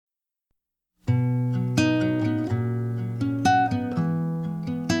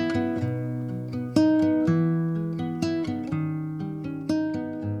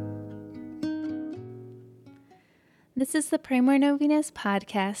This is the Pray More Novenas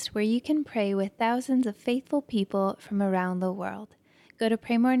podcast where you can pray with thousands of faithful people from around the world. Go to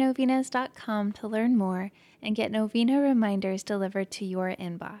praymorenovenas.com to learn more and get novena reminders delivered to your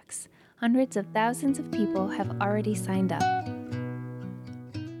inbox. Hundreds of thousands of people have already signed up.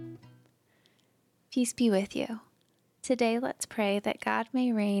 Peace be with you. Today, let's pray that God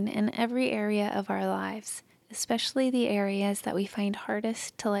may reign in every area of our lives, especially the areas that we find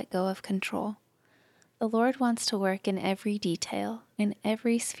hardest to let go of control. The Lord wants to work in every detail, in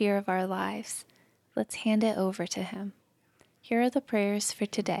every sphere of our lives. Let's hand it over to Him. Here are the prayers for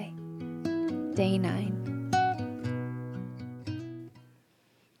today, Day 9.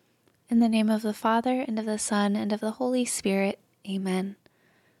 In the name of the Father, and of the Son, and of the Holy Spirit, Amen.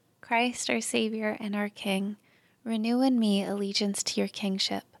 Christ, our Savior and our King, renew in me allegiance to your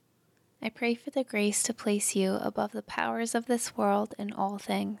kingship. I pray for the grace to place you above the powers of this world and all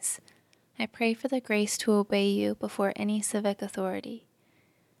things. I pray for the grace to obey you before any civic authority.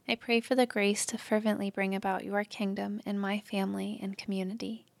 I pray for the grace to fervently bring about your kingdom in my family and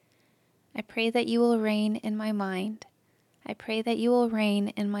community. I pray that you will reign in my mind. I pray that you will reign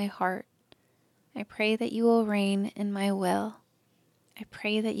in my heart. I pray that you will reign in my will. I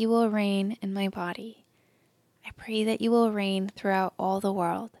pray that you will reign in my body. I pray that you will reign throughout all the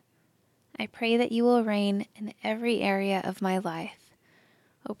world. I pray that you will reign in every area of my life.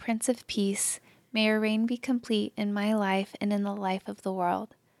 O Prince of Peace, may your reign be complete in my life and in the life of the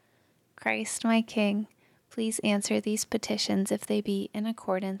world. Christ, my King, please answer these petitions if they be in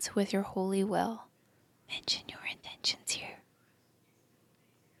accordance with your holy will. Mention your intentions here.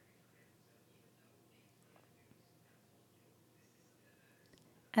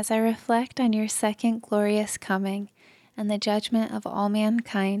 As I reflect on your second glorious coming and the judgment of all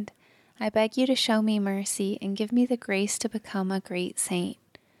mankind, I beg you to show me mercy and give me the grace to become a great saint.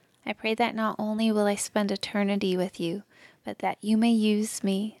 I pray that not only will I spend eternity with you, but that you may use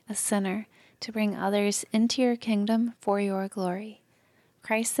me, a sinner, to bring others into your kingdom for your glory.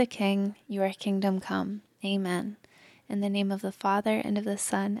 Christ the King, your kingdom come. Amen. In the name of the Father, and of the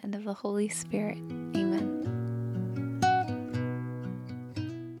Son, and of the Holy Spirit. Amen.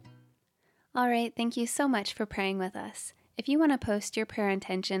 All right, thank you so much for praying with us. If you want to post your prayer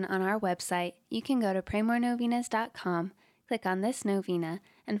intention on our website, you can go to praymorenovenas.com, click on this novena,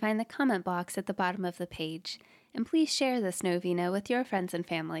 and find the comment box at the bottom of the page. And please share this novena with your friends and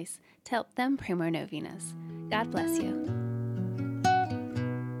families to help them pray more novenas. God bless you.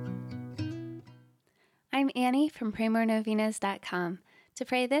 I'm Annie from praymorenovenas.com. To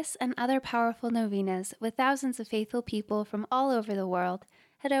pray this and other powerful novenas with thousands of faithful people from all over the world,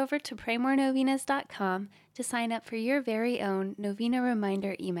 head over to praymorenovenas.com to sign up for your very own novena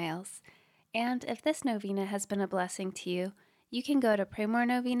reminder emails. And if this novena has been a blessing to you, you can go to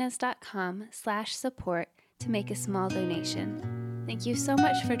praymorenovenas.com/support to make a small donation. Thank you so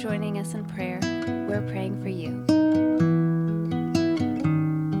much for joining us in prayer. We're praying for you.